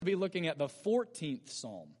We'll be looking at the 14th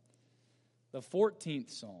Psalm. The 14th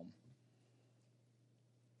Psalm.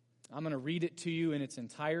 I'm going to read it to you in its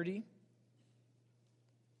entirety.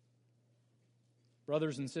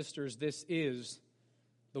 Brothers and sisters, this is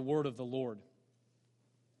the word of the Lord.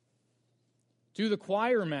 To the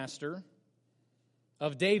choir master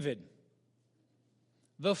of David,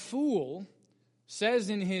 the fool says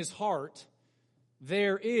in his heart,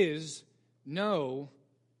 there is no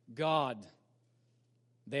God.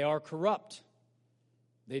 They are corrupt.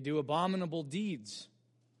 They do abominable deeds.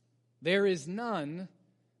 There is none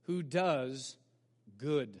who does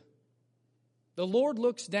good. The Lord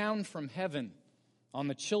looks down from heaven on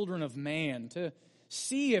the children of man to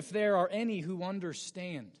see if there are any who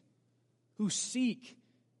understand, who seek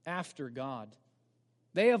after God.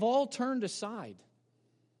 They have all turned aside.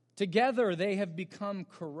 Together they have become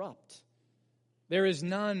corrupt. There is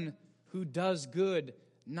none who does good,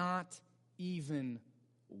 not even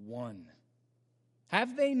one.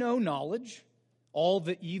 Have they no knowledge, all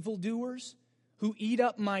the evildoers, who eat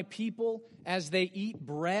up my people as they eat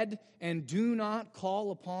bread and do not call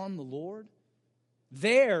upon the Lord?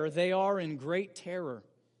 There they are in great terror,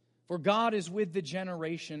 for God is with the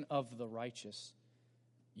generation of the righteous.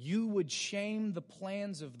 You would shame the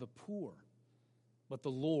plans of the poor, but the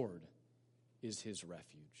Lord is his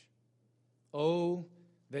refuge. Oh,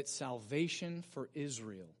 that salvation for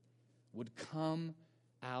Israel would come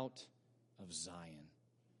out of Zion.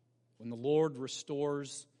 When the Lord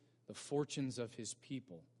restores the fortunes of his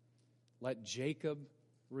people, let Jacob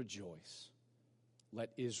rejoice.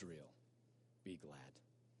 Let Israel be glad.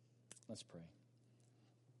 Let's pray.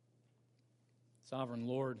 Sovereign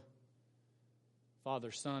Lord,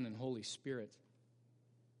 Father, Son, and Holy Spirit,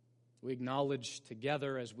 we acknowledge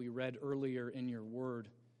together, as we read earlier in your word,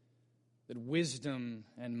 that wisdom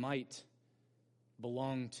and might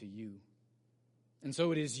belong to you. And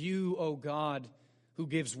so it is you, O God, who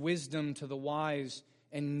gives wisdom to the wise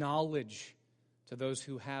and knowledge to those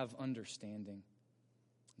who have understanding.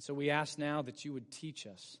 And so we ask now that you would teach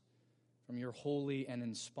us from your holy and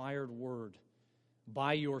inspired word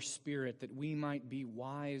by your Spirit, that we might be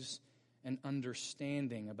wise and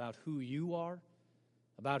understanding about who you are,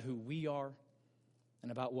 about who we are,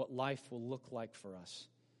 and about what life will look like for us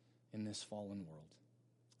in this fallen world.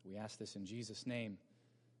 We ask this in Jesus' name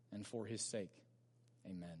and for his sake.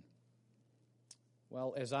 Amen.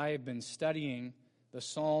 Well, as I have been studying the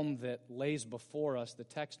psalm that lays before us, the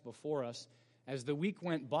text before us, as the week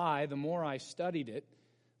went by, the more I studied it,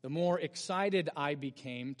 the more excited I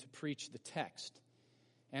became to preach the text.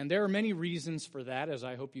 And there are many reasons for that, as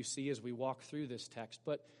I hope you see as we walk through this text.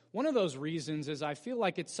 But one of those reasons is I feel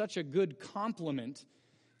like it's such a good complement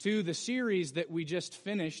to the series that we just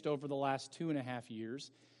finished over the last 2.5 years,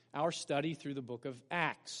 our study through the book of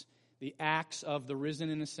Acts, the acts of the risen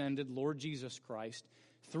and ascended Lord Jesus Christ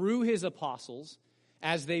through his apostles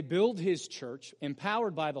as they build his church,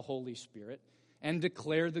 empowered by the Holy Spirit, and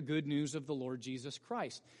declare the good news of the Lord Jesus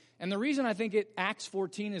Christ. And the reason I think Acts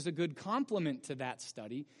 14 is a good complement to that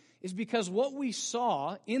study is because what we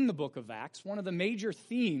saw in the book of Acts, one of the major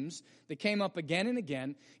themes that came up again and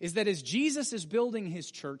again, is that as Jesus is building his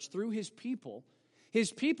church through his people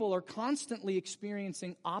are constantly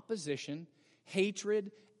experiencing opposition,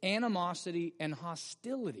 hatred, animosity, and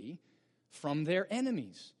hostility from their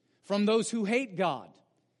enemies, from those who hate God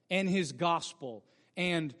and his gospel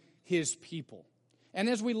and his people. And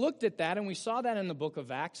as we looked at that, and we saw that in the book of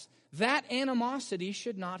Acts, that animosity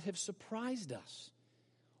should not have surprised us.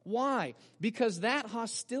 Why? Because that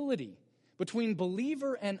hostility between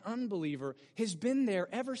believer and unbeliever has been there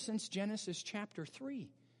ever since Genesis chapter 3,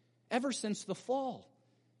 ever since the fall.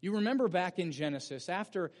 You remember back in Genesis,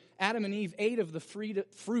 after Adam and Eve ate of the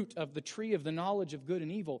fruit of the tree of the knowledge of good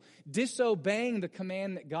and evil, disobeying the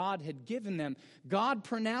command that God had given them, God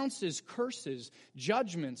pronounces curses,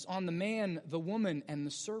 judgments on the man, the woman, and the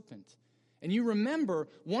serpent. And you remember,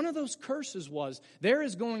 one of those curses was, there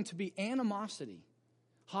is going to be animosity,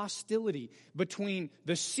 hostility between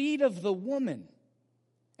the seed of the woman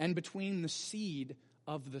and between the seed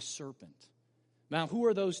of the serpent. Now, who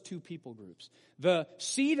are those two people groups? The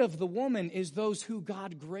seed of the woman is those who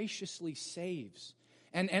God graciously saves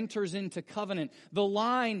and enters into covenant. The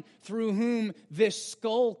line through whom this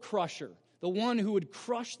skull crusher, the one who would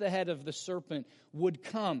crush the head of the serpent, would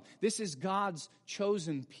come. This is God's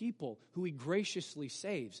chosen people who he graciously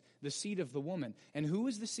saves, the seed of the woman. And who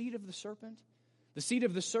is the seed of the serpent? The seed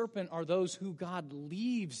of the serpent are those who God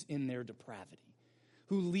leaves in their depravity,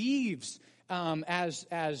 who leaves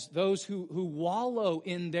as those who wallow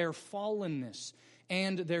in their fallenness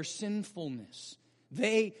and their sinfulness.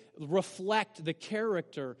 They reflect the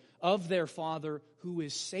character of their father, who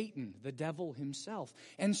is Satan, the devil himself.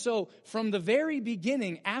 And so from the very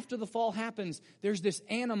beginning, after the fall happens, there's this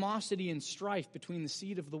animosity and strife between the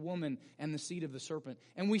seed of the woman and the seed of the serpent.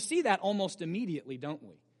 And we see that almost immediately, don't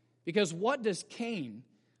we? Because what does Cain,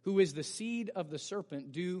 who is the seed of the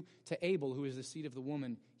serpent, do to Abel, who is the seed of the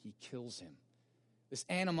woman? He kills him. This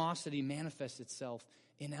animosity manifests itself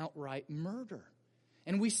in outright murder.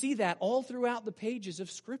 And we see that all throughout the pages of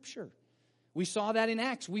Scripture. We saw that in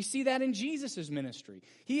Acts. We see that in Jesus' ministry.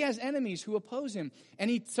 He has enemies who oppose him.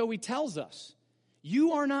 And so he tells us,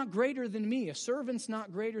 you are not greater than me. A servant's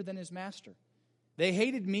not greater than his master. They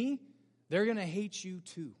hated me. They're going to hate you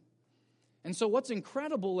too. And so what's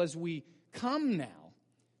incredible as we come now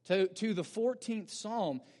to the 14th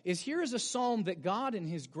Psalm is here is a psalm that God in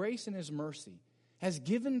His grace and His mercy has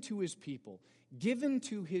given to His people, given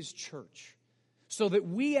to His church, so that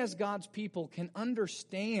we as God's people can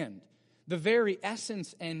understand the very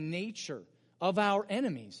essence and nature of our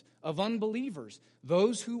enemies, of unbelievers,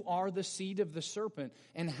 those who are the seed of the serpent,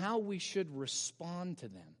 and how we should respond to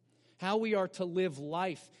them, how we are to live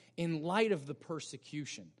life in light of the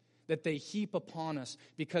persecution that they heap upon us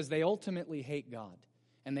because they ultimately hate God,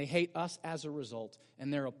 and they hate us as a result,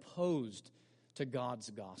 and they're opposed to God's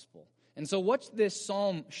gospel. And so what this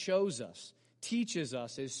psalm shows us, teaches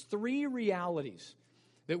us, is three realities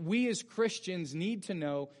that we as Christians need to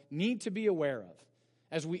know, need to be aware of,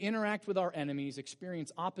 as we interact with our enemies,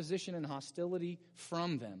 experience opposition and hostility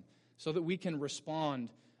from them, so that we can respond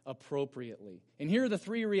appropriately. And here are the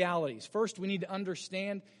three realities. First, we need to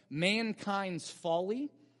understand mankind's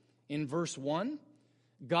folly in verse 1,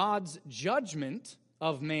 God's judgment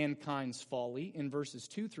of mankind's folly in verses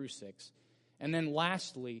 2 through 6, and then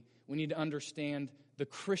lastly, we need to understand the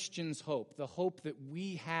Christian's hope, the hope that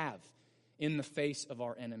we have in the face of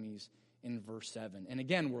our enemies in verse 7. And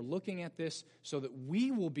again, we're looking at this so that we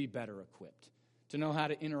will be better equipped to know how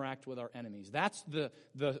to interact with our enemies. That's the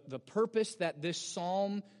purpose that this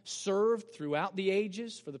psalm served throughout the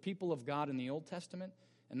ages for the people of God in the Old Testament,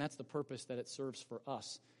 and that's the purpose that it serves for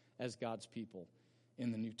us as God's people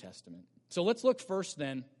in the New Testament. So let's look first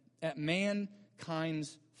then at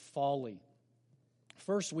mankind's folly.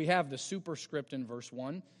 First, we have the superscript in verse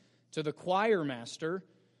 1, to the choir master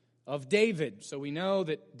of David. So we know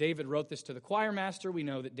that David wrote this to the choir master. We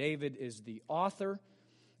know that David is the author.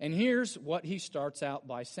 And here's what he starts out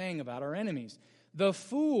by saying about our enemies. The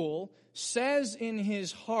fool says in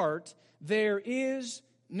his heart, there is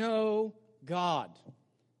no God.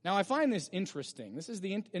 Now, I find this interesting. This is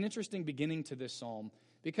an interesting beginning to this psalm,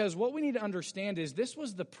 because what we need to understand is this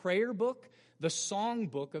was the prayer book, the song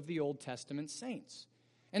book of the Old Testament saints.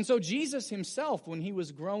 And so Jesus himself, when he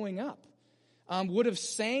was growing up, would have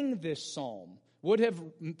sang this psalm, would have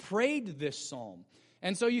prayed this psalm.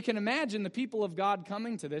 And so you can imagine the people of God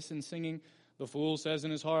coming to this and singing, the fool says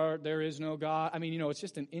in his heart, there is no God. I mean, it's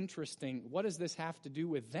just an interesting, what does this have to do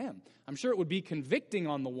with them? I'm sure it would be convicting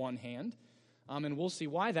on the one hand, and we'll see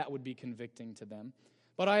why that would be convicting to them.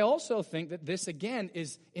 But I also think that this, again,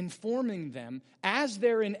 is informing them as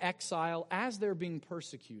they're in exile, as they're being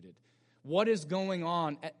persecuted, what is going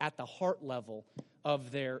on at the heart level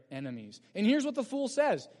of their enemies. And here's what the fool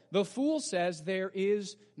says. The fool says there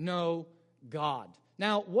is no God.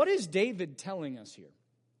 Now, what is David telling us here?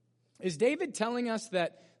 Is David telling us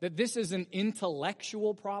that this is an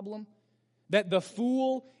intellectual problem? That the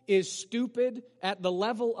fool is stupid at the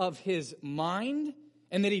level of his mind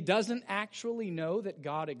and that he doesn't actually know that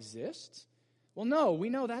God exists? Well, no, we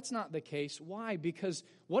know that's not the case. Why? Because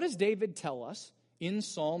what does David tell us in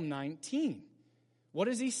Psalm 19? What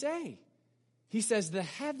does he say? He says, the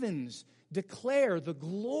heavens declare the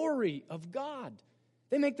glory of God.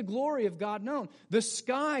 They make the glory of God known. The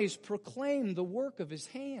skies proclaim the work of his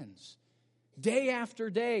hands. Day after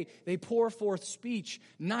day, they pour forth speech.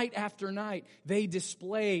 Night after night, they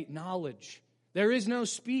display knowledge. There is no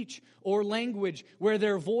speech or language where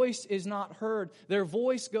their voice is not heard. Their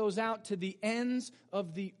voice goes out to the ends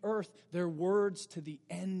of the earth, their words to the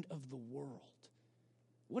end of the world.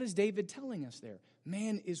 What is David telling us there?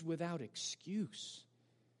 Man is without excuse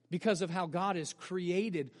because of how God has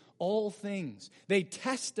created all things. They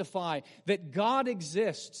testify that God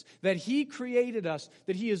exists, that He created us,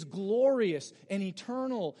 that He is glorious and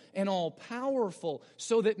eternal and all-powerful,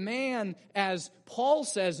 so that man, as Paul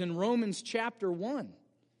says in Romans chapter 1,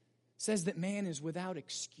 says that man is without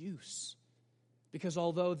excuse. Because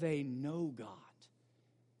although they know God,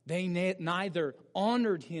 they neither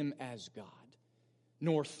honored Him as God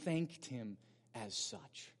nor thanked Him as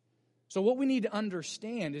such. So what we need to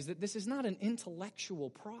understand is that this is not an intellectual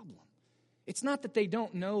problem. It's not that they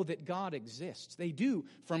don't know that God exists. They do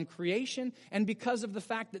from creation and because of the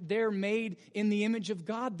fact that they're made in the image of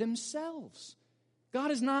God themselves. God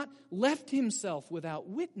has not left himself without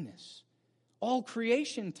witness. All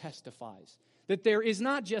creation testifies that there is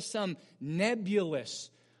not just some nebulous,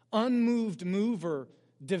 unmoved mover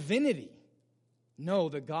divinity. No,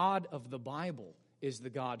 the God of the Bible is the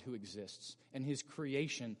God who exists, and his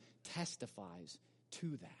creation testifies to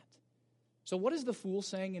that. So what is the fool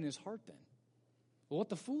saying in his heart then? Well, what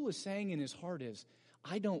the fool is saying in his heart is,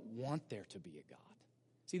 I don't want there to be a God.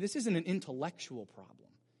 See, this isn't an intellectual problem.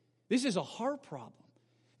 This is a heart problem.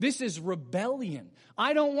 This is rebellion.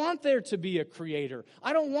 I don't want there to be a creator.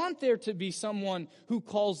 I don't want there to be someone who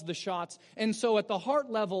calls the shots. And so at the heart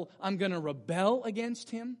level, I'm going to rebel against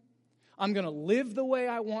him. I'm going to live the way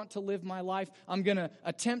I want to live my life. I'm going to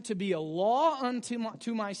attempt to be a law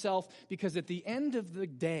unto myself, because at the end of the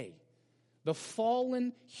day, the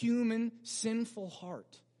fallen, human, sinful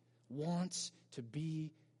heart wants to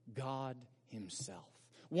be God himself,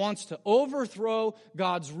 wants to overthrow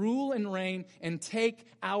God's rule and reign and take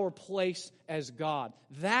our place as God.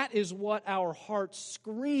 That is what our hearts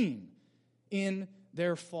scream in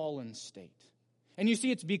their fallen state. And you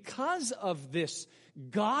see, it's because of this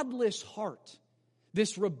godless heart,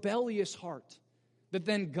 this rebellious heart, that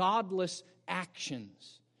then godless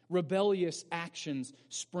actions, rebellious actions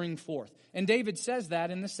spring forth. And David says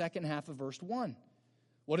that in the second half of verse 1.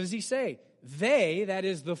 What does he say? They, that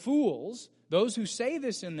is the fools, those who say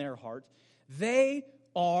this in their heart, they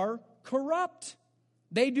are corrupt.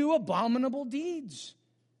 They do abominable deeds.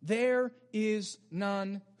 There is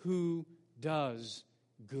none who does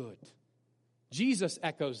good. Jesus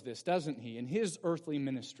echoes this, doesn't he, in his earthly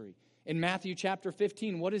ministry. In Matthew chapter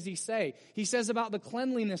 15, what does he say? He says about the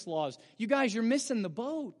cleanliness laws, you guys, you're missing the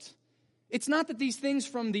boat. It's not that these things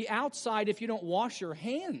from the outside, if you don't wash your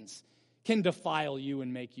hands, can defile you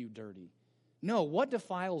and make you dirty. No, what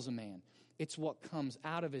defiles a man? It's what comes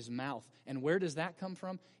out of his mouth. And where does that come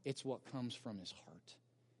from? It's what comes from his heart.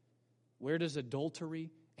 Where does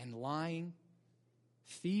adultery and lying,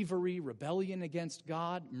 thievery, rebellion against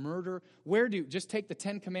God, murder, just take the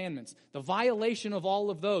 10 Commandments, the violation of all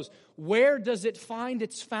of those, where does it find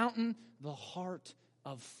its fountain? The heart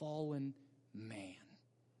of fallen man.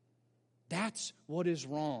 That's what is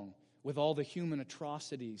wrong with all the human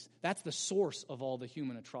atrocities. That's the source of all the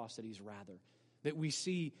human atrocities, rather, that we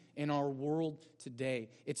see in our world today.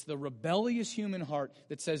 It's the rebellious human heart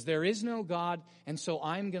that says there is no God, and so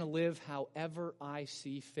I'm going to live however I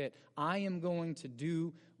see fit. I am going to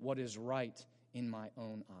do what is right in my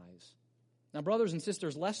own eyes. Now, brothers and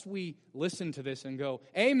sisters, lest we listen to this and go,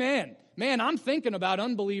 amen, man, I'm thinking about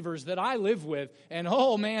unbelievers that I live with, and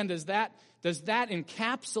oh man, does that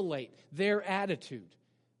encapsulate their attitude?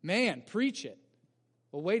 Man, preach it.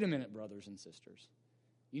 Well, wait a minute, brothers and sisters.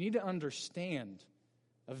 You need to understand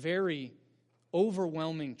a very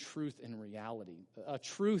overwhelming truth in reality, a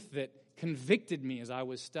truth that convicted me as I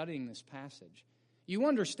was studying this passage. You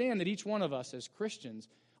understand that each one of us as Christians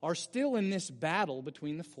are still in this battle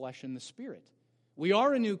between the flesh and the spirit. We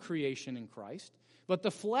are a new creation in Christ, but the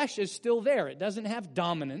flesh is still there. It doesn't have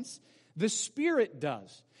dominance. The spirit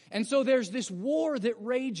does. And so there's this war that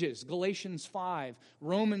rages, Galatians 5,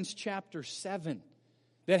 Romans chapter 7,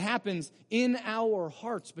 that happens in our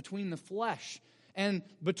hearts between the flesh and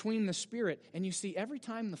between the spirit. And you see, every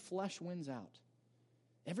time the flesh wins out,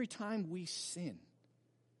 every time we sin,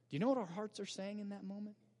 do you know what our hearts are saying in that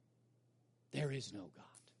moment? There is no God.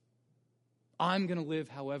 I'm going to live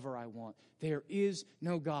however I want. There is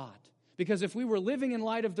no God. Because if we were living in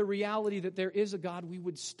light of the reality that there is a God, we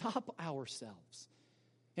would stop ourselves.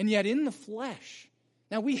 And yet in the flesh,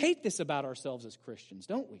 now we hate this about ourselves as Christians,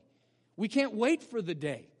 don't we? We can't wait for the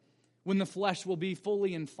day when the flesh will be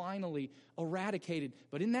fully and finally eradicated.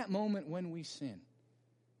 But in that moment when we sin,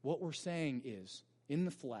 what we're saying is, in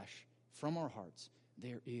the flesh, from our hearts,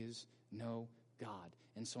 there is no God.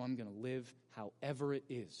 And so I'm going to live however it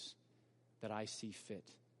is that I see fit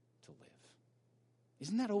to live.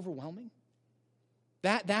 Isn't that overwhelming?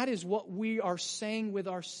 That is what we are saying with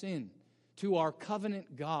our sin to our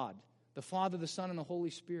covenant God, the Father, the Son, and the Holy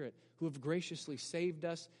Spirit, who have graciously saved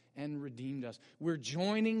us and redeemed us. We're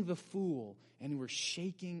joining the fool, and we're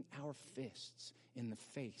shaking our fists in the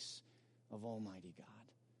face of Almighty God.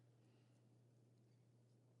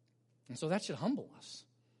 And so that should humble us,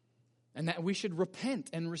 and that we should repent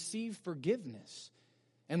and receive forgiveness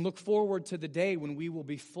and look forward to the day when we will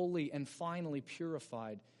be fully and finally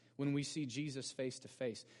purified when we see Jesus face to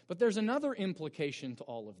face. But there's another implication to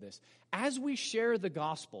all of this. As we share the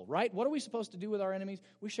gospel, right? What are we supposed to do with our enemies?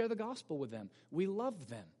 We share the gospel with them. We love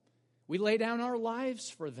them. We lay down our lives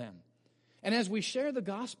for them. And as we share the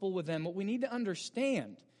gospel with them, what we need to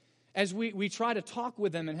understand as we try to talk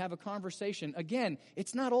with them and have a conversation, again,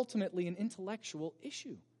 it's not ultimately an intellectual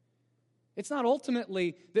issue. It's not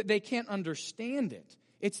ultimately that they can't understand it.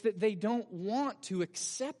 It's that they don't want to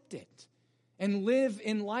accept it and live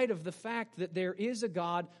in light of the fact that there is a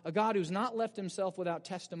God who's not left himself without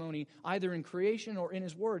testimony, either in creation or in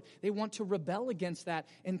his word. They want to rebel against that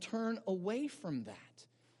and turn away from that.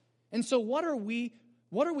 And so what are we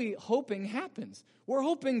hoping happens? We're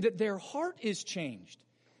hoping that their heart is changed.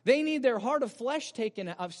 They need their heart of flesh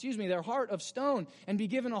their heart of stone and be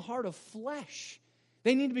given a heart of flesh.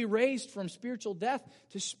 They need to be raised from spiritual death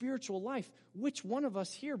to spiritual life. Which one of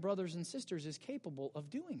us here, brothers and sisters, is capable of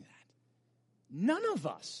doing that? None of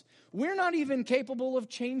us. We're not even capable of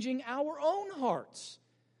changing our own hearts.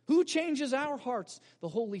 Who changes our hearts? The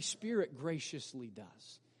Holy Spirit graciously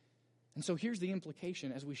does. And so here's the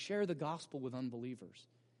implication as we share the gospel with unbelievers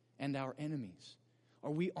and our enemies. Are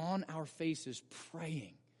we on our faces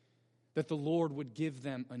praying that the Lord would give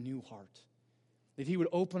them a new heart? That he would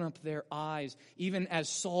open up their eyes, even as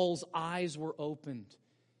Saul's eyes were opened.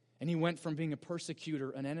 And he went from being a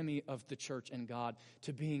persecutor, an enemy of the church and God,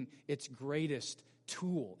 to being its greatest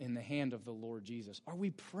tool in the hand of the Lord Jesus. Are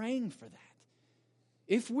we praying for that?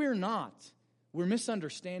 If we're not, we're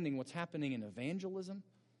misunderstanding what's happening in evangelism,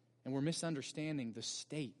 and we're misunderstanding the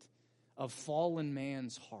state of fallen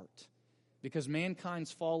man's heart. Because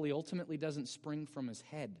mankind's folly ultimately doesn't spring from his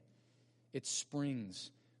head. It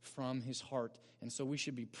springs from his heart. And so we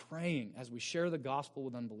should be praying as we share the gospel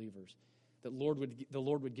with unbelievers that the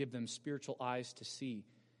Lord would give them spiritual eyes to see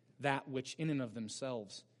that which in and of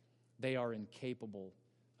themselves they are incapable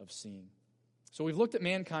of seeing. So we've looked at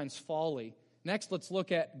mankind's folly. Next, let's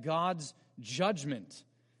look at God's judgment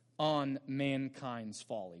on mankind's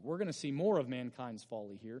folly. We're going to see more of mankind's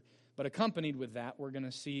folly here, but accompanied with that, we're going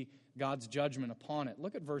to see God's judgment upon it.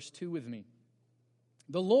 Look at verse 2 with me.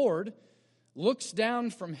 The Lord looks down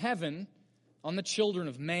from heaven on the children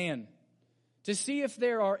of man to see if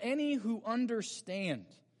there are any who understand,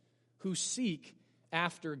 who seek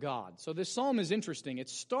after God. So this psalm is interesting. It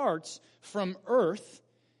starts from earth,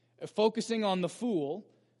 focusing on the fool,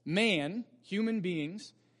 man, human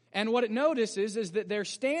beings. And what it notices is that they're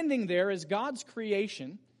standing there as God's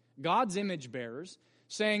creation, God's image bearers,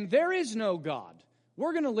 saying, there is no God.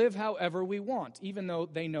 We're going to live however we want, even though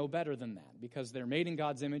they know better than that, because they're made in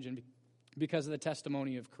God's image and because of the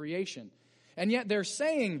testimony of creation. And yet they're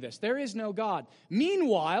saying this, there is no God.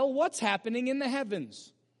 Meanwhile, what's happening in the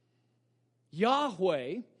heavens?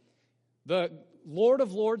 Yahweh, the Lord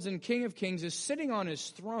of lords and King of kings, is sitting on his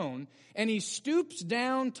throne, and he stoops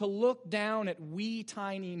down to look down at wee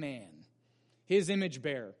tiny man, his image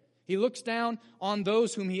bearer. He looks down on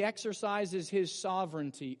those whom he exercises his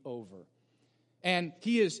sovereignty over. And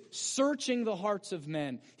he is searching the hearts of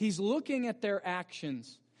men. He's looking at their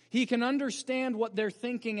actions. He can understand what they're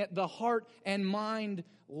thinking at the heart and mind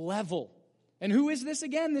level. And who is this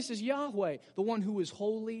again? This is Yahweh, the one who is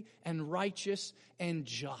holy and righteous and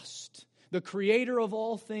just. The creator of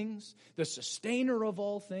all things, the sustainer of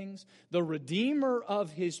all things, the redeemer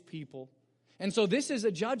of his people. And so this is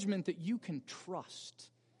a judgment that you can trust.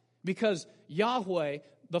 Because Yahweh,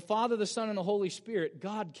 the Father, the Son, and the Holy Spirit,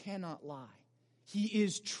 God cannot lie. He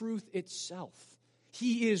is truth itself.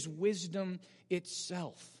 He is wisdom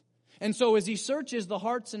itself. And so as he searches the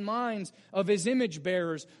hearts and minds of his image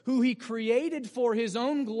bearers, who he created for his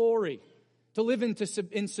own glory, to live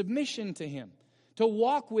in submission to him, to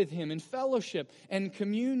walk with him in fellowship and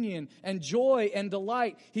communion and joy and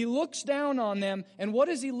delight, he looks down on them, and what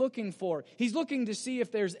is he looking for? He's looking to see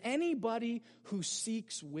if there's anybody who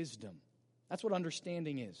seeks wisdom. That's what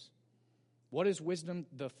understanding is. What is wisdom?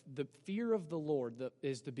 The fear of the Lord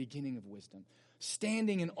is the beginning of wisdom.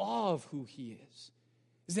 Standing in awe of who he is.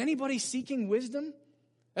 Is anybody seeking wisdom?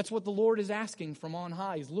 That's what the Lord is asking from on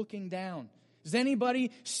high. He's looking down. Is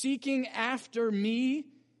anybody seeking after me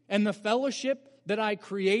and the fellowship that I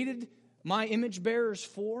created my image bearers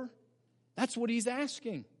for? That's what he's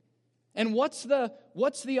asking. And what's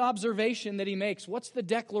the observation that he makes? What's the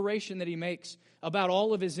declaration that he makes about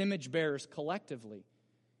all of his image bearers collectively?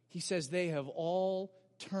 He says they have all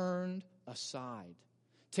turned aside.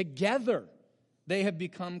 Together they have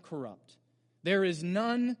become corrupt. There is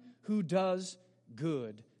none who does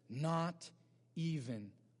good, not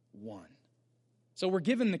even one. So we're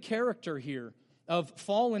given the character here of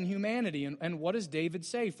fallen humanity. And what does David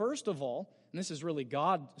say? First of all, and this is really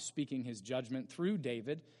God speaking his judgment through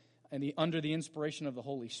David and under the inspiration of the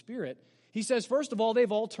Holy Spirit, he says, first of all,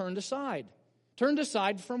 they've all turned aside. Turned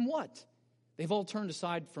aside from what? They've all turned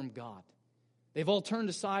aside from God. They've all turned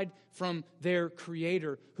aside from their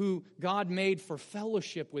Creator, who God made for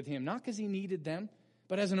fellowship with Him, not because He needed them,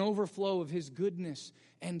 but as an overflow of His goodness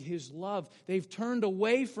and His love. They've turned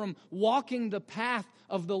away from walking the path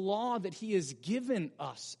of the law that He has given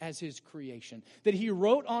us as His creation, that He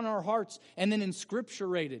wrote on our hearts and then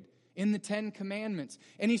inscripturated in the 10 Commandments.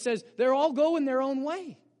 And He says, they're all going their own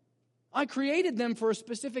way. I created them for a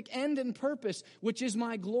specific end and purpose, which is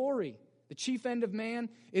my glory. The chief end of man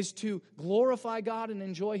is to glorify God and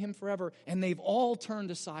enjoy Him forever. And they've all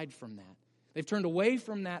turned aside from that. They've turned away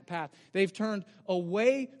from that path. They've turned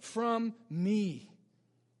away from me.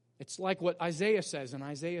 It's like what Isaiah says in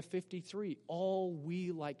Isaiah 53. All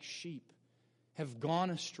we like sheep have gone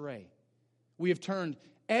astray. We have turned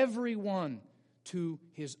everyone to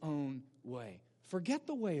his own way. Forget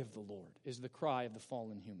the way of the Lord is the cry of the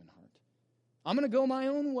fallen human heart. I'm going to go my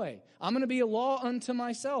own way. I'm going to be a law unto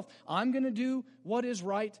myself. I'm going to do what is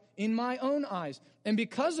right in my own eyes. And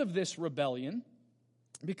because of this rebellion,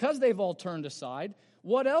 because they've all turned aside,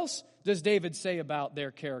 what else does David say about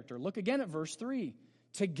their character? Look again at verse 3.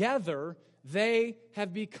 Together they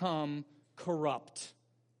have become corrupt.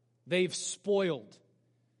 They've spoiled.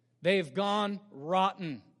 They've gone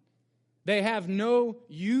rotten. They have no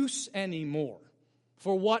use anymore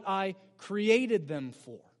for what I created them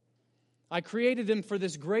for. I created them for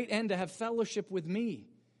this great end, to have fellowship with me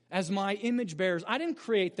as my image bearers. I didn't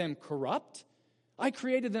create them corrupt. I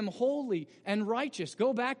created them holy and righteous.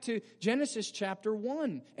 Go back to Genesis chapter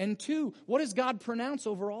 1 and 2. What does God pronounce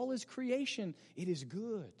over all His creation? It is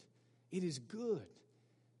good. It is good.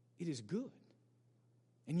 It is good.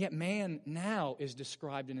 And yet man now is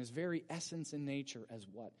described in his very essence and nature as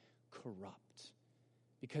what? Corrupt.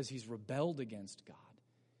 Because he's rebelled against God.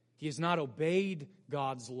 He has not obeyed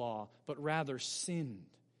God's law, but rather sinned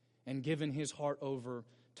and given his heart over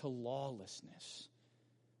to lawlessness.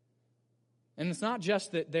 And it's not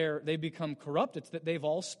just that they become corrupt, it's that they've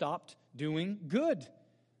all stopped doing good.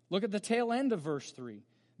 Look at the tail end of verse 3.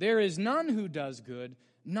 There is none who does good,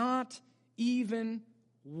 not even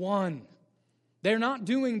one. They're not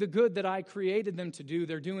doing the good that I created them to do.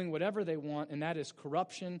 They're doing whatever they want, and that is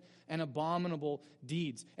corruption and abominable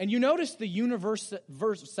deeds. And you notice the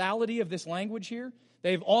universality of this language here?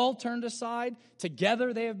 They've all turned aside.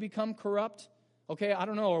 Together they have become corrupt. Okay, I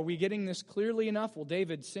don't know. Are we getting this clearly enough? Well,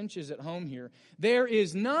 David cinches it home here. There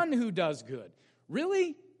is none who does good.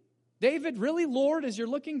 Really? David, really, Lord, as you're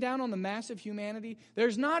looking down on the massive humanity,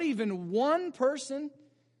 there's not even one person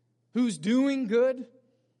who's doing good?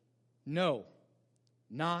 No.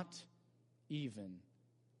 Not even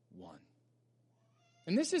one.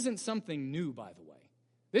 And this isn't something new, by the way.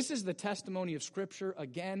 This is the testimony of Scripture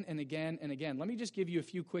again and again and again. Let me just give you a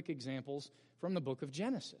few quick examples from the book of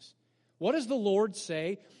Genesis. What does the Lord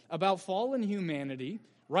say about fallen humanity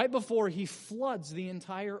right before He floods the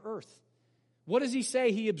entire earth? What does He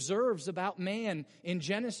say He observes about man in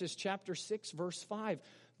Genesis chapter 6, verse 5?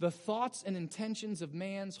 The thoughts and intentions of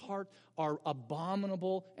man's heart are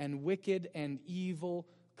abominable and wicked and evil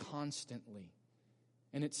constantly.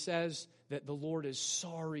 And it says that the Lord is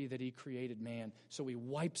sorry that He created man, so He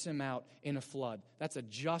wipes him out in a flood. That's a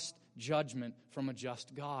just judgment from a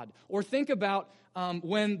just God. Or think about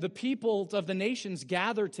when the people of the nations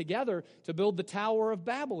gathered together to build the Tower of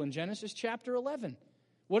Babel in Genesis chapter 11.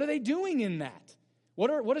 What are they doing in that?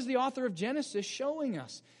 What is the author of Genesis showing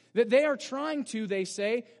us? That they are trying to, they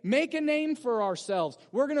say, make a name for ourselves.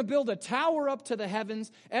 We're going to build a tower up to the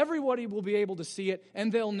heavens. Everybody will be able to see it,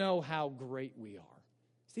 and they'll know how great we are.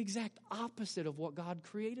 It's the exact opposite of what God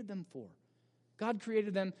created them for. God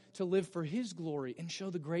created them to live for His glory and show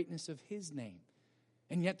the greatness of His name.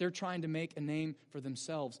 And yet they're trying to make a name for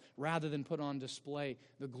themselves rather than put on display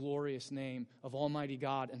the glorious name of Almighty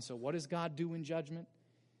God. And so what does God do in judgment?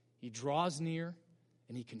 He draws near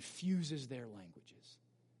and He confuses their languages,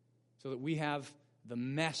 so that we have the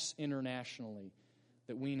mess internationally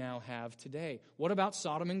that we now have today. What about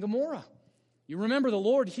Sodom and Gomorrah? You remember the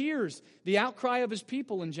Lord hears the outcry of His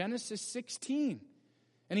people in Genesis 16.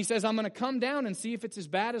 And He says, I'm going to come down and see if it's as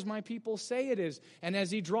bad as my people say it is. And as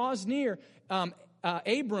He draws near,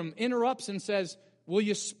 Abram interrupts and says, will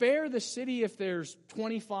you spare the city if there's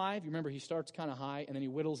 25? You remember, he starts kind of high, and then he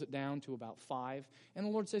whittles it down to about 5. And the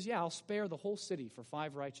Lord says, yeah, I'll spare the whole city for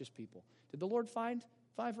 5 righteous people. Did the Lord find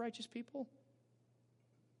 5 righteous people?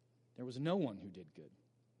 There was no one who did good.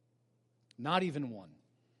 Not even one.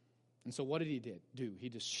 And so what did He do? He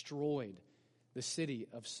destroyed the city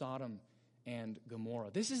of Sodom and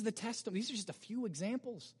Gomorrah. This is the testimony. These are just a few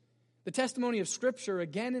examples. The testimony of Scripture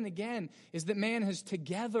again and again is that man has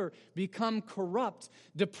together become corrupt.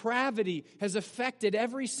 Depravity has affected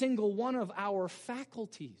every single one of our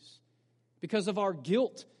faculties. because of our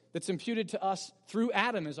guilt that's imputed to us through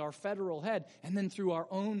Adam as our federal head, and then through our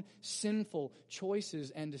own sinful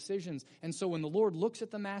choices and decisions. And so when the Lord looks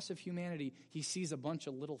at the mass of humanity, he sees a bunch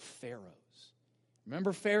of little Pharaohs.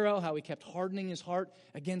 Remember Pharaoh, how he kept hardening his heart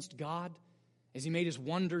against God as he made his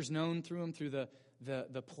wonders known through him through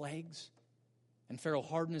the plagues? And Pharaoh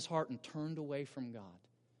hardened his heart and turned away from God.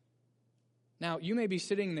 Now, you may be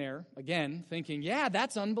sitting there, again, thinking, yeah,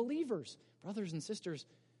 that's unbelievers. Brothers and sisters,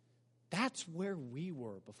 that's where we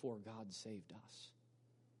were before God saved us.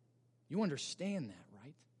 You understand that,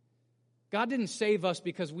 right? God didn't save us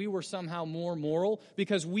because we were somehow more moral,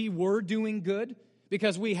 because we were doing good,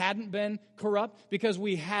 because we hadn't been corrupt, because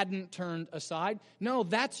we hadn't turned aside. No,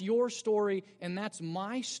 that's your story, and that's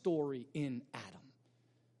my story in Adam.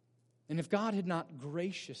 And if God had not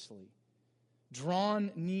graciously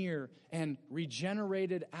drawn near and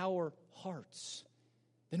regenerated our hearts,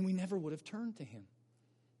 then we never would have turned to him.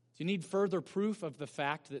 If you need further proof of the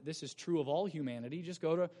fact that this is true of all humanity, just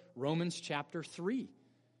go to Romans chapter 3,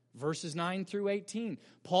 verses 9 through 18.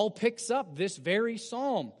 Paul picks up this very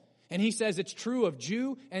psalm, and he says it's true of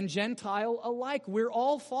Jew and Gentile alike. We're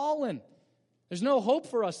all fallen. There's no hope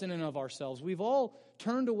for us in and of ourselves. We've all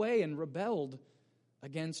turned away and rebelled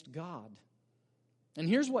against God. And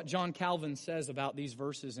here's what John Calvin says about these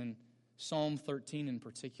verses in Psalm 13 in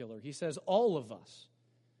particular. He says, all of us,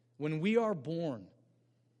 when we are born,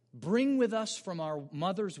 bring with us from our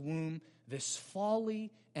mother's womb this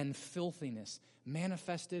folly and filthiness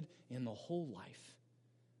manifested in the whole life,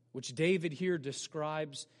 which David here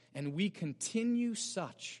describes, and we continue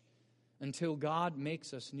such until God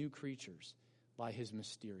makes us new creatures by his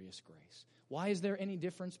mysterious grace. Why is there any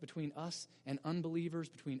difference between us and unbelievers,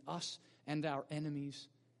 between us and our enemies?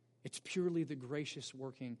 It's purely the gracious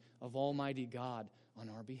working of Almighty God on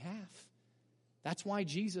our behalf. That's why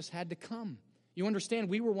Jesus had to come. You understand,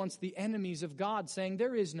 we were once the enemies of God, saying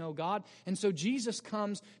there is no God. And so Jesus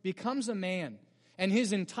comes, becomes a man, and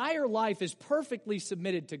his entire life is perfectly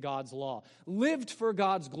submitted to God's law, lived for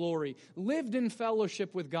God's glory, lived in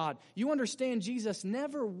fellowship with God. You understand, Jesus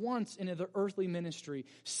never once in the earthly ministry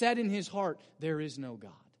said in his heart, there is no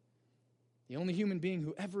God. The only human being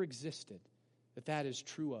who ever existed that is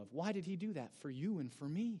true of. Why did he do that? For you and for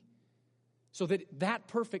me. So that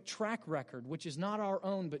perfect track record, which is not our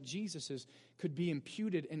own but Jesus's, could be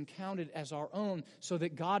imputed and counted as our own, so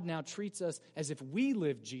that God now treats us as if we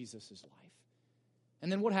lived Jesus's life.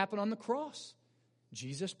 And then what happened on the cross?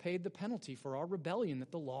 Jesus paid the penalty for our rebellion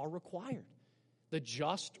that the law required. The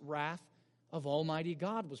just wrath of Almighty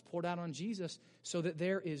God was poured out on Jesus so that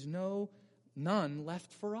there is none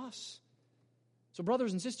left for us. So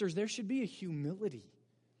brothers and sisters, there should be a humility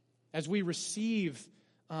as we receive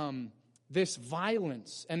this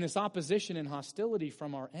violence and this opposition and hostility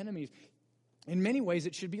from our enemies. In many ways,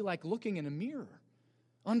 it should be like looking in a mirror,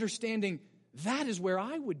 understanding that is where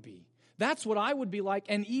I would be. That's what I would be like,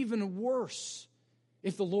 and even worse,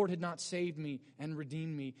 if the Lord had not saved me and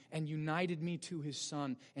redeemed me and united me to his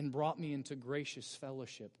Son and brought me into gracious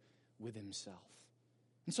fellowship with himself.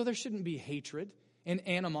 And so there shouldn't be hatred and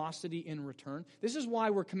animosity in return. This is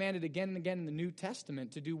why we're commanded again and again in the New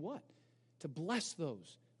Testament to do what? To bless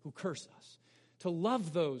those who curse us, to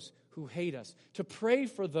love those who hate us, to pray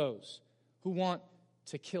for those who want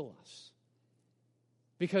to kill us.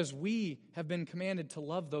 Because we have been commanded to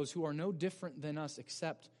love those who are no different than us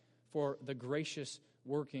except for the gracious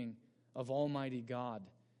working of Almighty God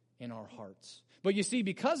in our hearts. But you see,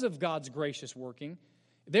 because of God's gracious working,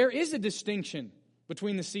 there is a distinction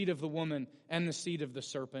between the seed of the woman and the seed of the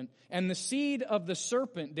serpent. And the seed of the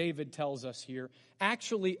serpent, David tells us here,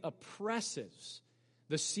 actually oppresses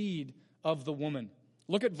the seed of the woman.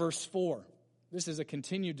 Look at verse 4. This is a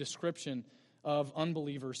continued description of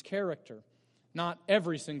unbelievers' character. Not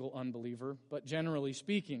every single unbeliever, but generally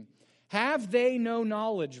speaking. Have they no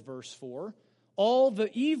knowledge, verse 4, all the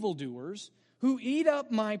evildoers who eat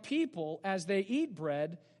up my people as they eat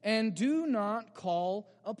bread and do not call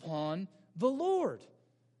upon the Lord?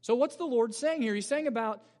 So what's the Lord saying here? He's saying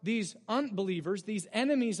about these unbelievers, these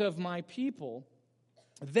enemies of my people,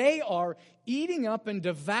 they are eating up and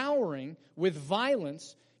devouring with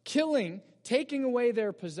violence, killing, taking away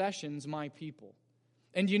their possessions, my people.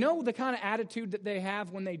 And you know the kind of attitude that they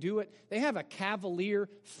have when they do it? They have a cavalier,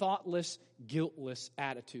 thoughtless, guiltless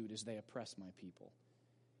attitude as they oppress my people.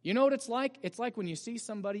 You know what it's like? It's like when you see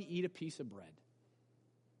somebody eat a piece of bread.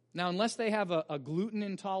 Now, unless they have a gluten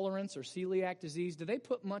intolerance or celiac disease, do they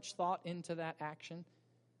put much thought into that action?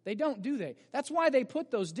 They don't, do they? That's why they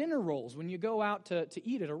put those dinner rolls when you go out to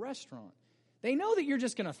eat at a restaurant. They know that you're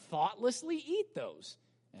just going to thoughtlessly eat those.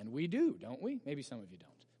 And we do, don't we? Maybe some of you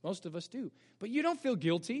don't. Most of us do. But you don't feel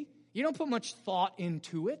guilty You don't put much thought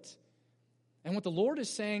into it. And what the Lord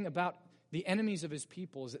is saying about the enemies of his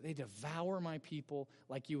people is that they devour my people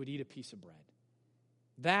like you would eat a piece of bread.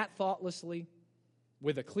 That thoughtlessly,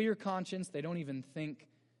 with a clear conscience, they don't even think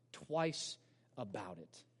twice about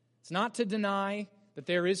it. It's not to deny that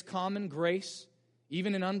there is common grace,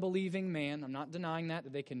 even in unbelieving man. I'm not denying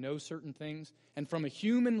that they can know certain things. And from a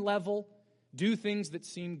human level, do things that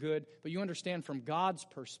seem good. But you understand from God's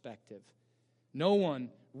perspective, no one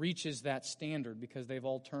reaches that standard because they've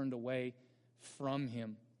all turned away from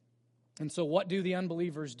him. And so what do the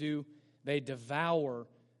unbelievers do? They devour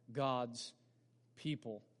God's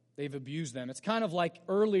people. They've abused them. It's kind of like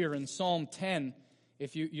earlier in Psalm 10.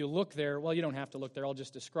 If you look there, well, you don't have to look there. I'll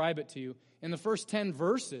just describe it to you. In the first 10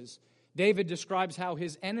 verses, David describes how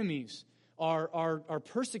his enemies are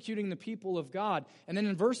persecuting the people of God. And then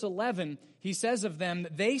in verse 11, he says of them,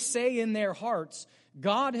 they say in their hearts,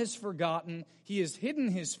 God has forgotten, he has hidden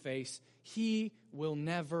his face, he will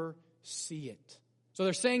never see it. So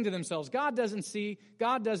they're saying to themselves, God doesn't see,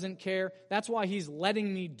 God doesn't care, that's why he's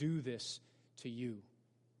letting me do this to you.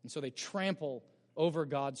 And so they trample over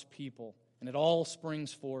God's people, and it all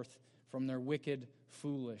springs forth from their wicked,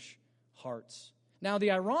 foolish hearts. Now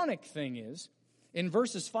the ironic thing is, in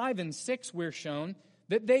verses 5 and 6 we're shown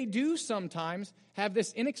that they do sometimes have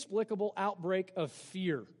this inexplicable outbreak of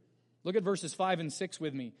fear. Look at verses 5 and 6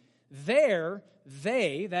 with me. There,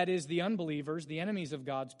 they, that is the unbelievers, the enemies of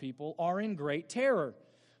God's people, are in great terror.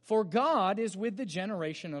 For God is with the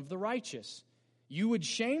generation of the righteous. You would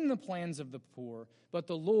shame the plans of the poor, but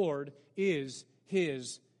the Lord is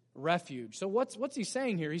his refuge. So what's he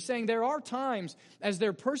saying here? He's saying there are times as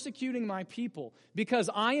they're persecuting my people, because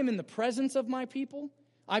I am in the presence of my people,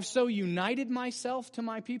 I've so united myself to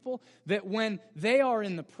my people that when they are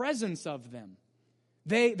in the presence of them,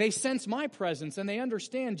 they sense my presence and they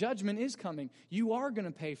understand judgment is coming. You are going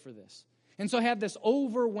to pay for this. And so I have this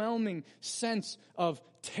overwhelming sense of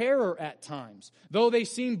terror at times. Though they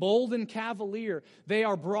seem bold and cavalier, they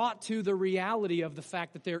are brought to the reality of the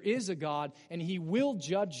fact that there is a God and he will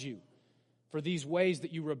judge you for these ways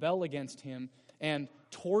that you rebel against him and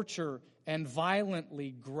torture and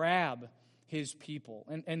violently grab his people.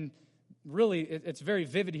 And really, it's very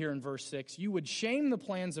vivid here in verse 6. You would shame the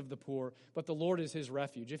plans of the poor, but the Lord is his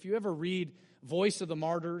refuge. If you ever read Voice of the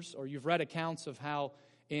Martyrs, or you've read accounts of how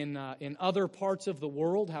in other parts of the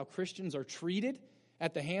world, how Christians are treated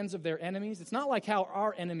at the hands of their enemies, it's not like how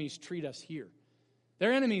our enemies treat us here.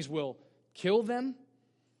 Their enemies will kill them.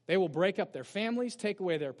 They will break up their families, take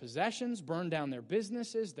away their possessions, burn down their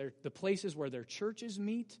businesses, the places where their churches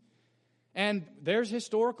meet. And there's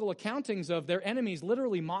historical accountings of their enemies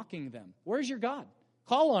literally mocking them. Where's your God?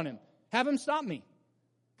 Call on him. Have him stop me.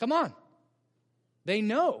 Come on. They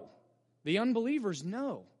know. The unbelievers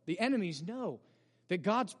know. The enemies know that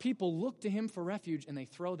God's people look to him for refuge and they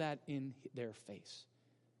throw that in their face.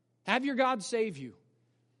 Have your God save you.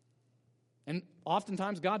 And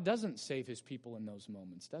oftentimes God doesn't save his people in those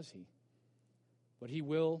moments, does he? But he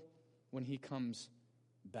will when he comes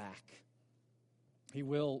back. He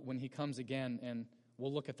will when he comes again, and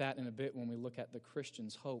we'll look at that in a bit when we look at the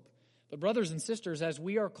Christian's hope. But brothers and sisters, as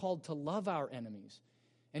we are called to love our enemies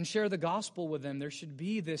and share the gospel with them, there should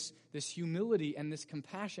be this humility and this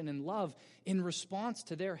compassion and love in response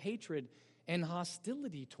to their hatred and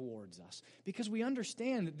hostility towards us. Because we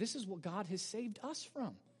understand that this is what God has saved us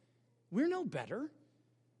from. We're no better.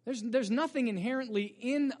 There's nothing inherently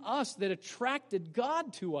in us that attracted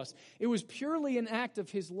God to us. It was purely an act of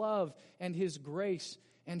his love and his grace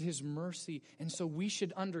and his mercy. And so we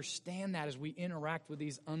should understand that as we interact with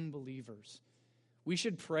these unbelievers. We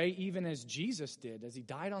should pray even as Jesus did, as he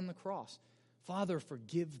died on the cross. Father,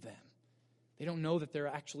 forgive them. They don't know that they're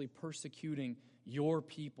actually persecuting your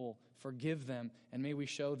people. Forgive them, and may we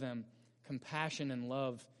show them compassion and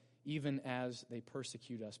love even as they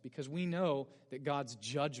persecute us, because we know that God's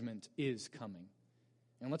judgment is coming.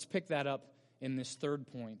 And let's pick that up in this third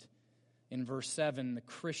point. In verse 7, the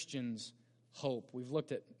Christian's hope. We've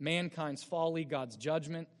looked at mankind's folly, God's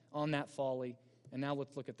judgment on that folly, and now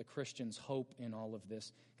let's look at the Christian's hope in all of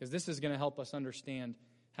this, because this is going to help us understand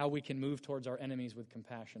how we can move towards our enemies with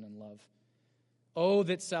compassion and love. Oh,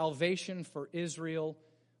 that salvation for Israel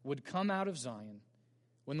would come out of Zion.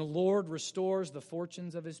 When the Lord restores the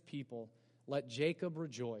fortunes of his people, let Jacob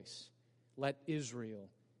rejoice, let Israel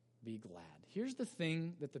be glad. Here's the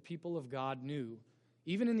thing that the people of God knew,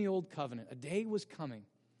 even in the Old Covenant. A day was coming.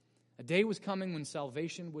 A day was coming when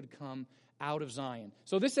salvation would come out of Zion.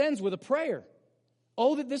 So this ends with a prayer.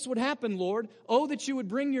 Oh, that this would happen, Lord. Oh, that you would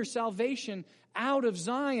bring your salvation out of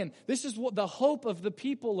Zion. This is what the hope of the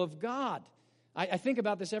people of God. I think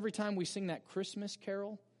about this every time we sing that Christmas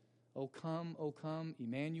carol. O come,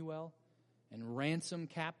 Emmanuel, and ransom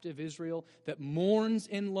captive Israel that mourns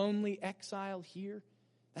in lonely exile here.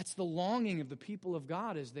 That's the longing of the people of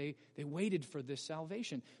God as they waited for this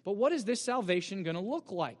salvation. But what is this salvation going to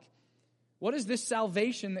look like? What does this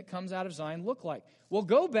salvation that comes out of Zion look like? Well,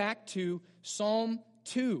 go back to Psalm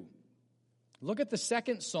 2. Look at the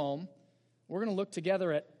second psalm. We're going to look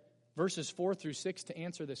together at verses 4 through 6 to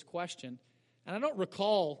answer this question. And I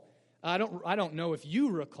don't know if you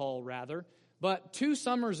recall, rather, but 2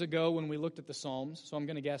 summers ago when we looked at the Psalms, so I'm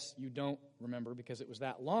going to guess you don't remember because it was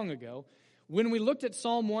that long ago, when we looked at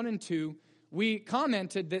Psalm 1 and 2, we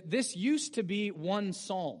commented that this used to be one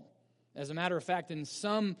psalm. As a matter of fact, in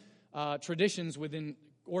some traditions within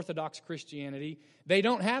Orthodox Christianity, they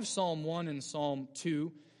don't have Psalm 1 and Psalm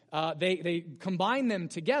 2. They combine them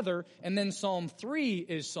together, and then Psalm 3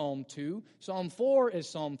 is Psalm 2, Psalm 4 is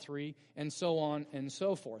Psalm 3, and so on and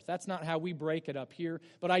so forth. That's not how we break it up here,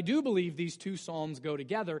 but I do believe these 2 psalms go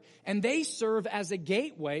together, and they serve as a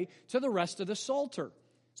gateway to the rest of the Psalter.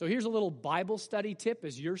 So here's a little Bible study tip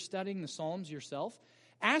as you're studying the Psalms yourself.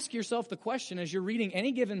 Ask yourself the question as you're reading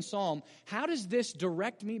any given psalm, how does this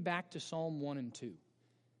direct me back to Psalm 1 and 2?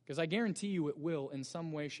 Because I guarantee you it will in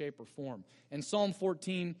some way, shape, or form. And Psalm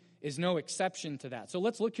 14 is no exception to that. So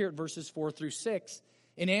let's look here at verses 4 through 6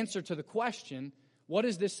 in answer to the question, what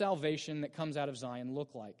does this salvation that comes out of Zion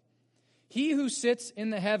look like? He who sits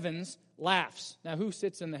in the heavens laughs. Now, who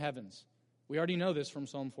sits in the heavens? We already know this from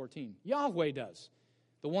Psalm 14. Yahweh does.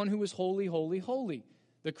 The one who is holy, holy, holy.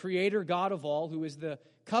 The creator God of all, who is the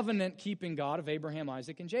covenant-keeping God of Abraham,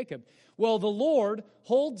 Isaac, and Jacob. Well, the Lord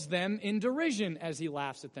holds them in derision as he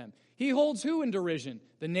laughs at them. He holds who in derision?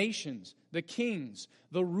 The nations, the kings,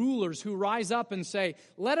 the rulers who rise up and say,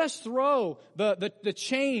 let us throw the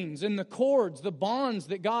chains and the cords, the bonds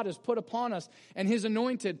that God has put upon us and his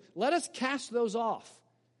anointed. Let us cast those off.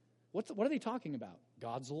 What are they talking about?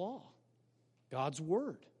 God's law, God's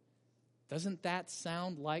word. Doesn't that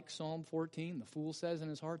sound like Psalm 14? The fool says in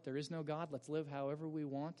his heart, there is no God. Let's live however we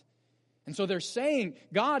want. And so they're saying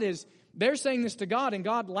this to God, and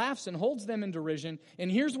God laughs and holds them in derision. And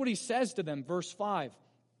here's what he says to them, verse 5.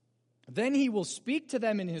 Then he will speak to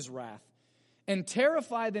them in his wrath and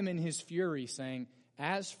terrify them in his fury, saying,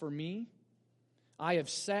 as for me, I have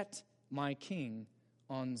set my king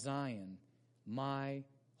on Zion, my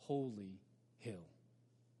holy hill.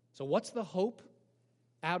 So what's the hope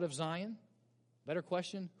out of Zion? Better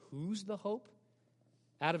question, who's the hope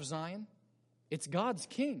out of Zion? It's God's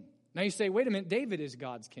king. Now you say, wait a minute, David is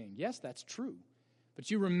God's king. Yes, that's true. But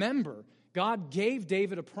you remember, God gave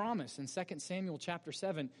David a promise in 2 Samuel chapter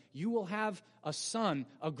 7. You will have a son,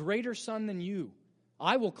 a greater son than you.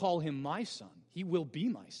 I will call him my son. He will be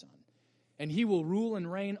my son. And he will rule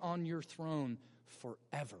and reign on your throne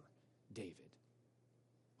forever, David.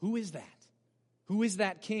 Who is that? Who is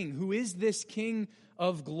that king? Who is this king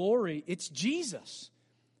of glory? It's Jesus.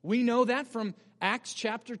 We know that from Acts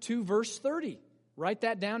chapter 2, verse 30. Write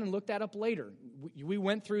that down and look that up later. We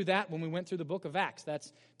went through that when we went through the book of Acts.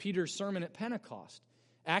 That's Peter's sermon at Pentecost.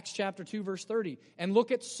 Acts chapter 2, verse 30. And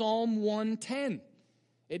look at Psalm 110.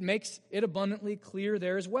 It makes it abundantly clear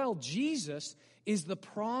there as well. Jesus is the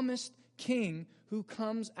promised king who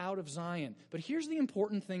comes out of Zion. But here's the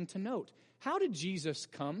important thing to note. How did Jesus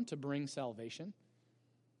come to bring salvation?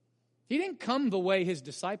 He didn't come the way his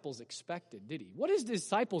disciples expected, did he? What did his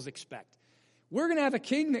disciples expect? We're going to have a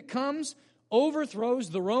king that comes, overthrows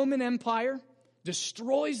the Roman Empire,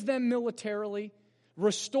 destroys them militarily,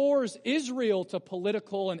 restores Israel to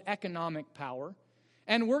political and economic power,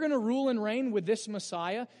 and we're going to rule and reign with this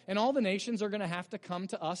Messiah, and all the nations are going to have to come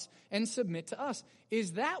to us and submit to us.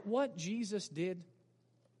 Is that what Jesus did?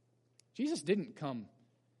 Jesus didn't come.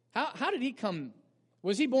 How did he come?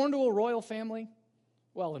 Was he born to a royal family?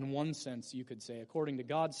 Well, in one sense, you could say, according to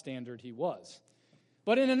God's standard, he was.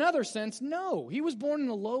 But in another sense, no. He was born in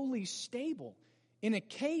a lowly stable, in a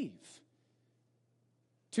cave,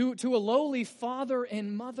 to a lowly father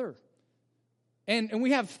and mother. And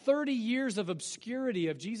we have 30 years of obscurity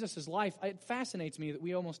of Jesus' life. It fascinates me that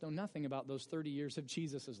we almost know nothing about those 30 years of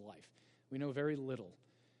Jesus' life. We know very little.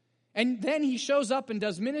 And then he shows up and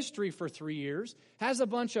does ministry for 3 years, has a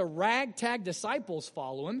bunch of ragtag disciples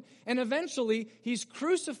follow him, and eventually he's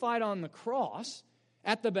crucified on the cross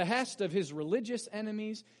at the behest of his religious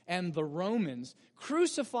enemies and the Romans,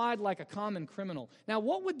 crucified like a common criminal. Now,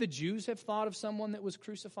 what would the Jews have thought of someone that was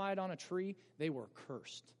crucified on a tree? They were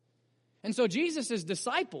cursed. And so Jesus'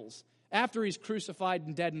 disciples, after he's crucified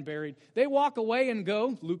and dead and buried, they walk away and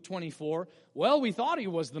go, Luke 24, well, we thought he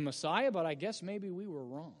was the Messiah, but I guess maybe we were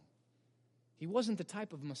wrong. He wasn't the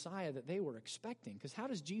type of Messiah that they were expecting. Because how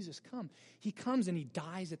does Jesus come? He comes and he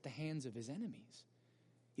dies at the hands of his enemies.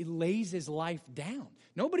 He lays his life down.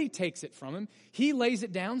 Nobody takes it from him. He lays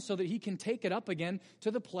it down so that he can take it up again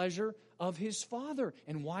to the pleasure of his Father.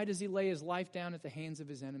 And why does he lay his life down at the hands of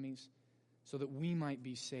his enemies? So that we might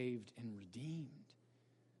be saved and redeemed.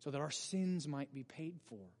 So that our sins might be paid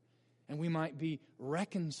for. And we might be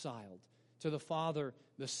reconciled to the Father,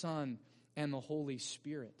 the Son, and the Holy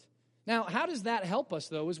Spirit. Now, how does that help us,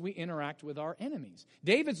 though, as we interact with our enemies?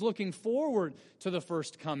 David's looking forward to the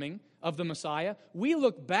first coming of the Messiah. We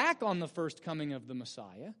look back on the first coming of the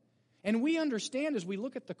Messiah. And we understand as we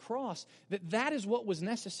look at the cross that that is what was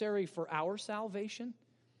necessary for our salvation.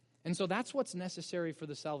 And so that's what's necessary for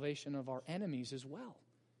the salvation of our enemies as well.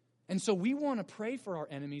 And so we want to pray for our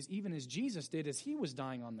enemies even as Jesus did as he was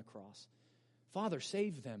dying on the cross. Father,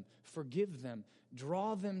 save them, forgive them,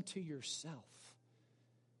 draw them to yourself.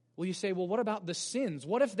 Well, you say, well, what about the sins?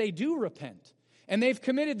 What if they do repent? And they've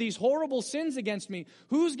committed these horrible sins against me.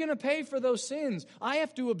 Who's going to pay for those sins? I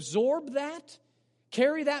have to absorb that?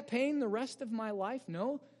 Carry that pain the rest of my life?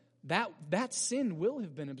 No, that sin will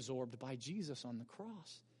have been absorbed by Jesus on the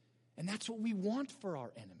cross. And that's what we want for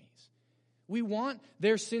our enemies. We want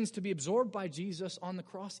their sins to be absorbed by Jesus on the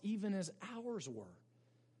cross even as ours were.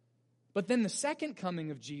 But then the second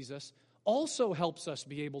coming of Jesus also helps us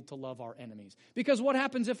be able to love our enemies. Because what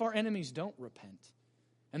happens if our enemies don't repent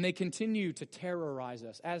and they continue to terrorize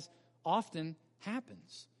us, as often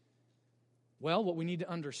happens? Well, what we need to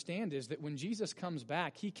understand is that when Jesus comes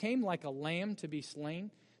back, he came like a lamb to be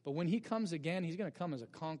slain, but when he comes again, he's going to come as a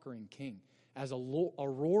conquering king, as a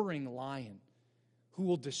roaring lion who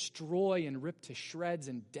will destroy and rip to shreds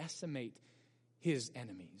and decimate his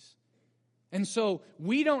enemies. And so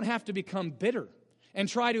we don't have to become bitter and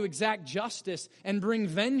try to exact justice and bring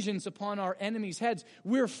vengeance upon our enemies' heads.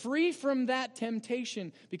 We're free from that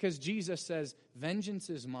temptation because Jesus says, vengeance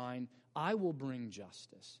is mine, I will bring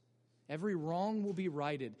justice. Every wrong will be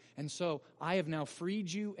righted. And so I have now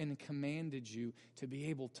freed you and commanded you to be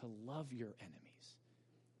able to love your enemies,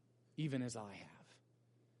 even as I have.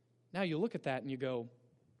 Now you look at that and you go,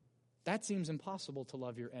 that seems impossible to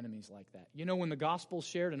love your enemies like that. You know, when the gospel's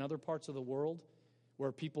shared in other parts of the world,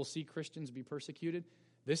 where people see Christians be persecuted,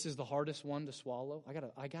 this is the hardest one to swallow.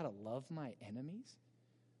 I gotta love my enemies.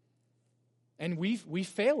 And we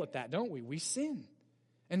fail at that, don't we? We sin.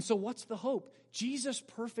 And so what's the hope? Jesus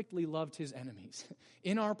perfectly loved his enemies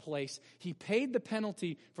in our place. He paid the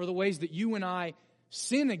penalty for the ways that you and I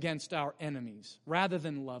sin against our enemies rather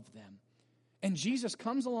than love them. And Jesus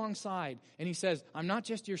comes alongside and he says, I'm not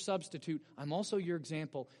just your substitute, I'm also your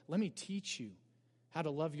example. Let me teach you how to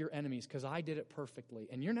love your enemies, because I did it perfectly,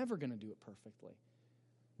 and you're never going to do it perfectly.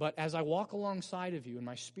 But as I walk alongside of you, and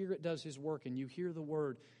my Spirit does his work, and you hear the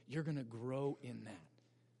word, you're going to grow in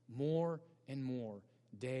that more and more,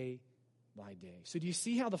 day by day. So do you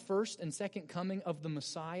see how the first and second coming of the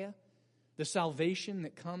Messiah, the salvation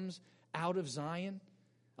that comes out of Zion,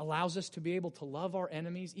 allows us to be able to love our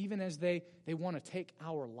enemies, even as they want to take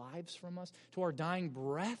our lives from us? To our dying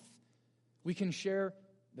breath, we can share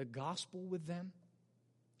the gospel with them.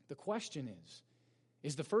 The question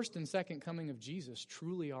is the first and second coming of Jesus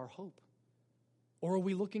truly our hope? Or are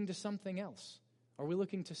we looking to something else? Are we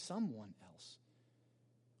looking to someone else?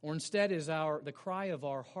 Or instead is the cry of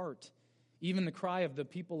our heart, even the cry of the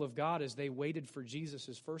people of God as they waited for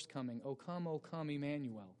Jesus' first coming, O come,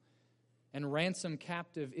 Emmanuel, and ransom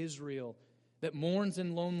captive Israel that mourns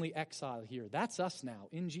in lonely exile here. That's us now.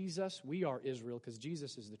 In Jesus, we are Israel, because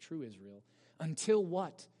Jesus is the true Israel. Until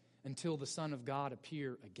what? Until the Son of God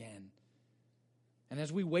appear again. And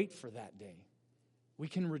as we wait for that day, we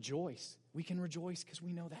can rejoice. We can rejoice because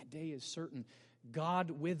we know that day is certain.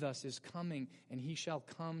 God with us is coming, and he shall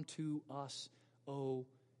come to us, O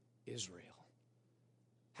Israel.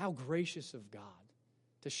 How gracious of God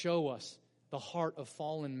to show us the heart of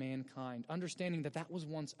fallen mankind, understanding that was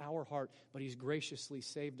once our heart, but he's graciously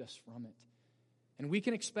saved us from it. And we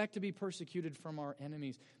can expect to be persecuted from our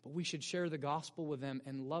enemies, but we should share the gospel with them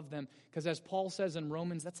and love them. Because as Paul says in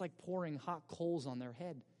Romans, that's like pouring hot coals on their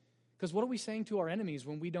head. Because what are we saying to our enemies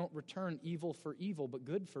when we don't return evil for evil, but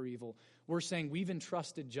good for evil? We're saying we've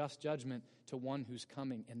entrusted just judgment to one who's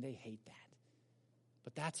coming, and they hate that.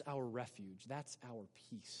 But that's our refuge. That's our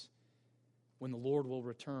peace. When the Lord will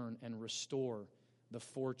return and restore the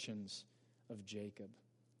fortunes of Jacob.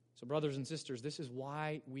 So brothers and sisters, this is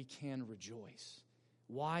why we can rejoice.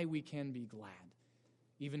 Why we can be glad,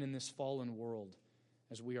 even in this fallen world,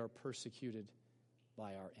 as we are persecuted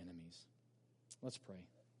by our enemies. Let's pray.